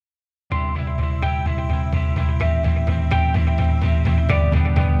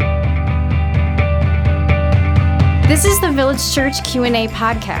This is the Village Church Q&A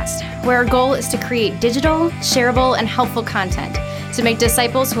podcast, where our goal is to create digital, shareable, and helpful content to make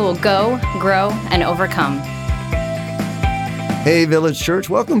disciples who will go, grow, and overcome. Hey, Village Church.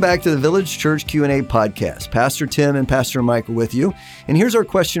 Welcome back to the Village Church Q&A podcast. Pastor Tim and Pastor Michael with you. And here's our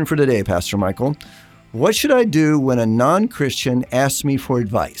question for today, Pastor Michael. What should I do when a non-Christian asks me for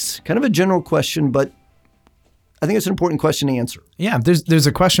advice? Kind of a general question, but I think it's an important question to answer. Yeah, there's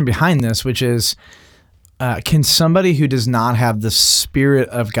a question behind this, which is, can somebody who does not have the Spirit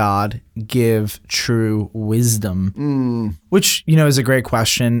of God give true wisdom? Which, is a great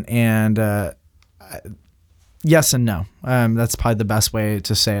question. And yes and no. That's probably the best way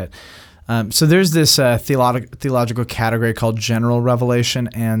to say it. So there's this theological category called general revelation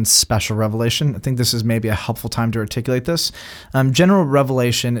and special revelation. I think this is maybe a helpful time to articulate this. General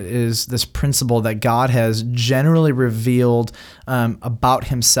revelation is this principle that God has generally revealed about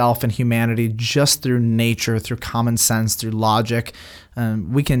himself and humanity just through nature, through common sense, through logic.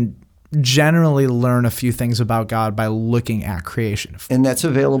 We can generally learn a few things about God by looking at creation. And that's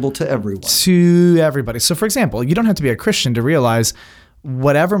available to everyone. To everybody. So for example, you don't have to be a Christian to realize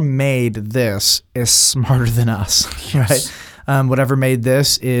whatever made this is smarter than us, right? Whatever made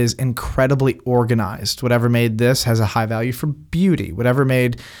this is incredibly organized. Whatever made this has a high value for beauty. Whatever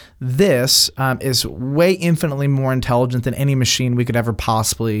made this is way infinitely more intelligent than any machine we could ever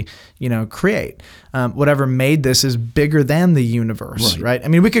possibly, create. Whatever made this is bigger than the universe, right? I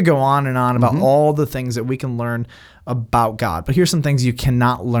mean, we could go on and on about all the things that we can learn about God, but here's some things you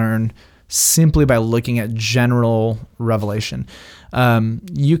cannot learn simply by looking at general revelation.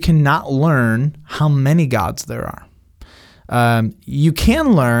 You cannot learn how many gods there are. You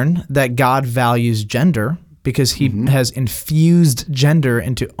can learn that God values gender because he has infused gender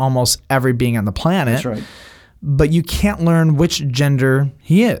into almost every being on the planet. That's right. But you can't learn which gender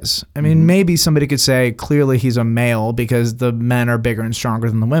he is. I mean, maybe somebody could say clearly he's a male because the men are bigger and stronger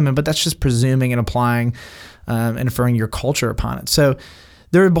than the women, but that's just presuming and applying, inferring your culture upon it. So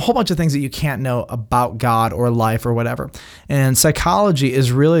there are a whole bunch of things that you can't know about God or life or whatever. And psychology is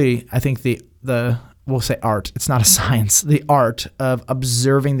really, I think, we'll say art. It's not a science. The art of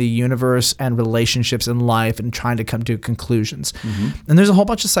observing the universe and relationships in life and trying to come to conclusions. And there's a whole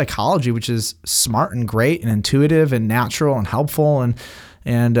bunch of psychology, which is smart and great and intuitive and natural and helpful.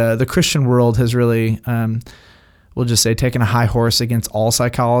 And the Christian world has really, we'll just say, taken a high horse against all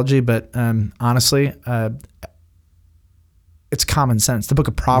psychology. But honestly, it's common sense. The book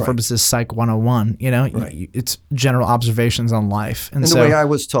of Proverbs is Psych 101. It's general observations on life. And the way I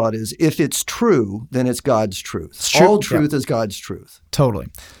was taught is if it's true, then it's God's truth. All truth is God's truth. Totally.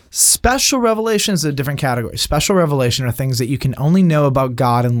 Special revelation is a different category. Special revelation are things that you can only know about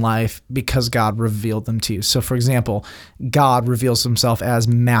God in life because God revealed them to you. So for example, God reveals himself as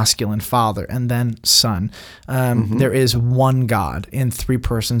masculine father and then son. There is one God in three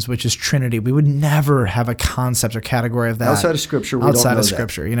persons, which is Trinity. We would never have a concept or category of that. Outside of Scripture, we don't know Outside of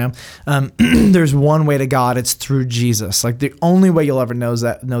Scripture, There's one way to God. It's through Jesus. Like the only way you'll ever know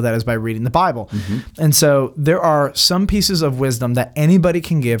that is by reading the Bible. And so there are some pieces of wisdom that anybody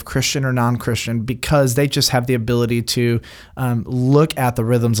can give, Christian or non-Christian, because they just have the ability to look at the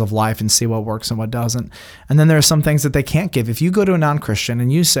rhythms of life and see what works and what doesn't. And then there are some things that they can't give. If you go to a non-Christian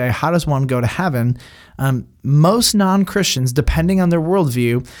and you say, how does one go to heaven? Most non-Christians, depending on their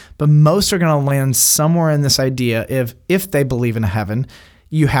worldview, but most are going to land somewhere in this idea if they believe in a heaven,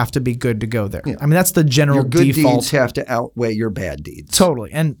 you have to be good to go there. Yeah. I mean, that's the general your good default. Deeds have to outweigh your bad deeds.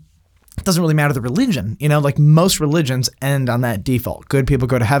 Totally. And it doesn't really matter the religion, like most religions end on that default. Good people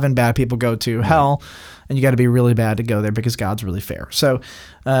go to heaven, bad people go to hell, and you got to be really bad to go there because God's really fair. So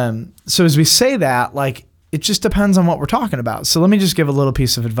as we say that, it just depends on what we're talking about. So let me just give a little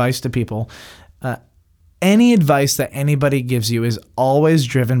piece of advice to people. Any advice that anybody gives you is always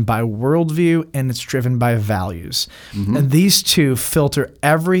driven by worldview and it's driven by values. And these two filter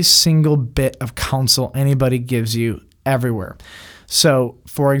every single bit of counsel anybody gives you everywhere. So,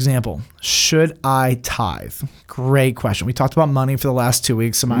 for example, should I tithe? Great question. We talked about money for the last 2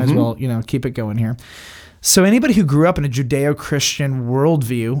 weeks, so might as well, keep it going here. So anybody who grew up in a Judeo-Christian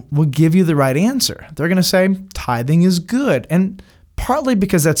worldview will give you the right answer. They're going to say tithing is good. And partly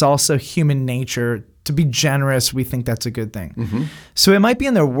because that's also human nature. To be generous, we think that's a good thing. So it might be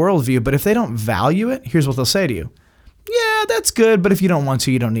in their worldview, but if they don't value it, here's what they'll say to you. Yeah, that's good, but if you don't want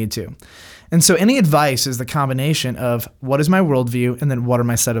to, you don't need to. And so any advice is the combination of what is my worldview and then what are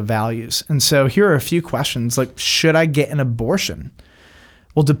my set of values. And so here are a few questions like, should I get an abortion?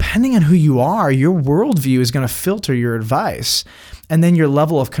 Well, depending on who you are, your worldview is going to filter your advice. And then your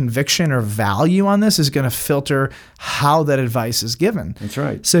level of conviction or value on this is going to filter how that advice is given. That's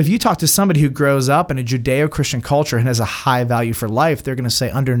right. So if you talk to somebody who grows up in a Judeo-Christian culture and has a high value for life, they're going to say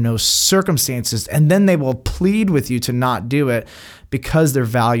under no circumstances, and then they will plead with you to not do it because their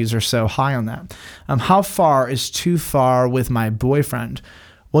values are so high on that. How far is too far with my boyfriend?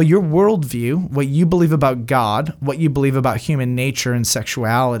 Well, your worldview, what you believe about God, what you believe about human nature and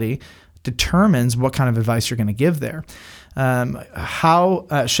sexuality determines what kind of advice you're going to give there.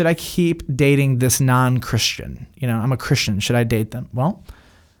 How should I keep dating this non-Christian? I'm a Christian. Should I date them? Well,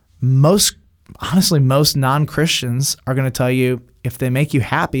 most non-Christians are going to tell you if they make you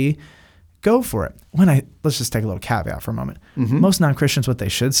happy, go for it. Let's just take a little caveat for a moment. Most non-Christians, what they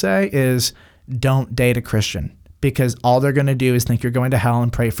should say is don't date a Christian, because all they're going to do is think you're going to hell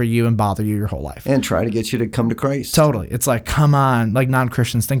and pray for you and bother you your whole life. And try to get you to come to Christ. Totally. It's like, come on, like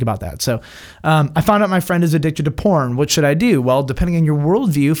non-Christians, think about that. So I found out my friend is addicted to porn. What should I do? Well, depending on your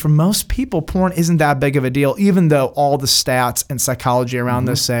worldview, for most people, porn isn't that big of a deal, even though all the stats and psychology around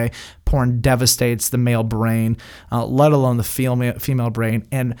this say porn devastates the male brain, let alone the female brain,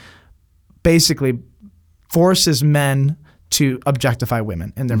 and basically forces men to objectify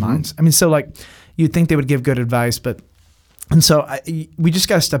women in their minds. I mean, so like you'd think they would give good advice, we just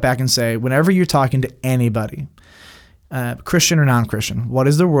got to step back and say, whenever you're talking to anybody, Christian or non-Christian, what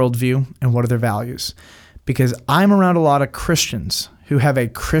is their worldview and what are their values? Because I'm around a lot of Christians who have a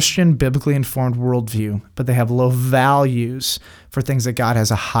Christian, biblically informed worldview, but they have low values for things that God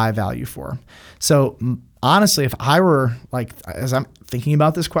has a high value for. So honestly, if I were as I'm thinking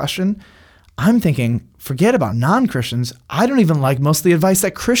about this question, I'm thinking, forget about non-Christians. I don't even like most of the advice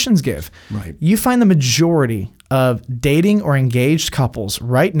that Christians give. Right. You find the majority of dating or engaged couples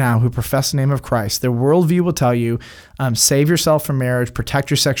right now who profess the name of Christ, their worldview will tell you, save yourself from marriage, protect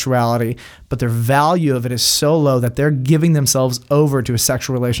your sexuality, but their value of it is so low that they're giving themselves over to a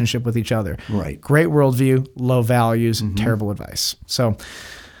sexual relationship with each other. Right. Great worldview, low values, terrible advice. So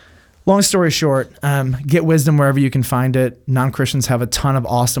long story short, get wisdom wherever you can find it. Non-Christians have a ton of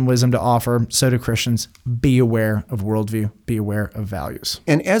awesome wisdom to offer. So do Christians. Be aware of worldview. Be aware of values.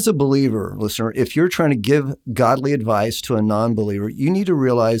 And as a believer, listener, if you're trying to give godly advice to a non-believer, you need to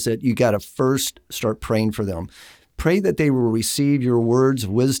realize that you got to first start praying for them. Pray that they will receive your words of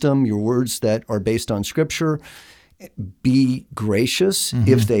wisdom, your words that are based on Scripture. Be gracious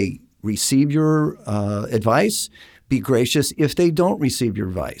if they receive your advice. Be gracious if they don't receive your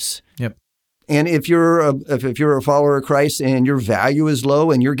advice. Yep. And if you're a follower of Christ and your value is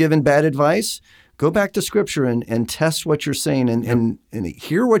low and you're given bad advice, go back to Scripture and test what you're saying and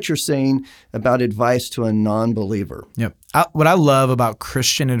hear what you're saying about advice to a non-believer. Yep. What I love about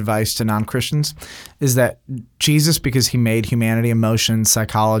Christian advice to non-Christians is that Jesus, because he made humanity, emotions,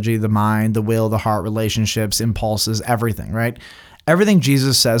 psychology, the mind, the will, the heart, relationships, impulses, everything, right? Everything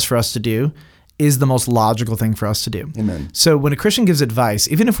Jesus says for us to do is the most logical thing for us to do. Amen. So when a Christian gives advice,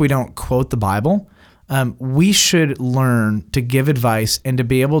 even if we don't quote the Bible, we should learn to give advice and to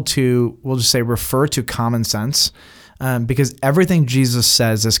be able to, we'll just say, refer to common sense, because everything Jesus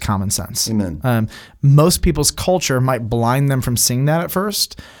says is common sense. Amen. Most people's culture might blind them from seeing that at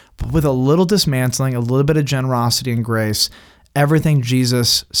first, but with a little dismantling, a little bit of generosity and grace, everything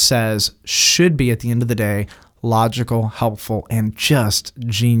Jesus says should be, at the end of the day, logical, helpful, and just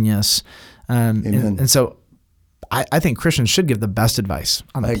genius. And so I think Christians should give the best advice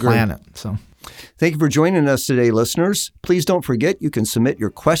on the planet. So, thank you for joining us today, listeners. Please don't forget you can submit your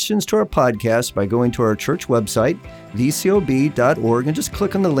questions to our podcast by going to our church website, vcob.org, and just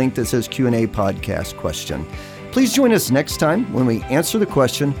click on the link that says Q&A podcast question. Please join us next time when we answer the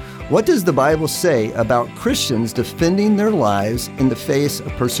question, what does the Bible say about Christians defending their lives in the face of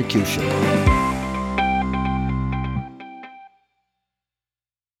persecution?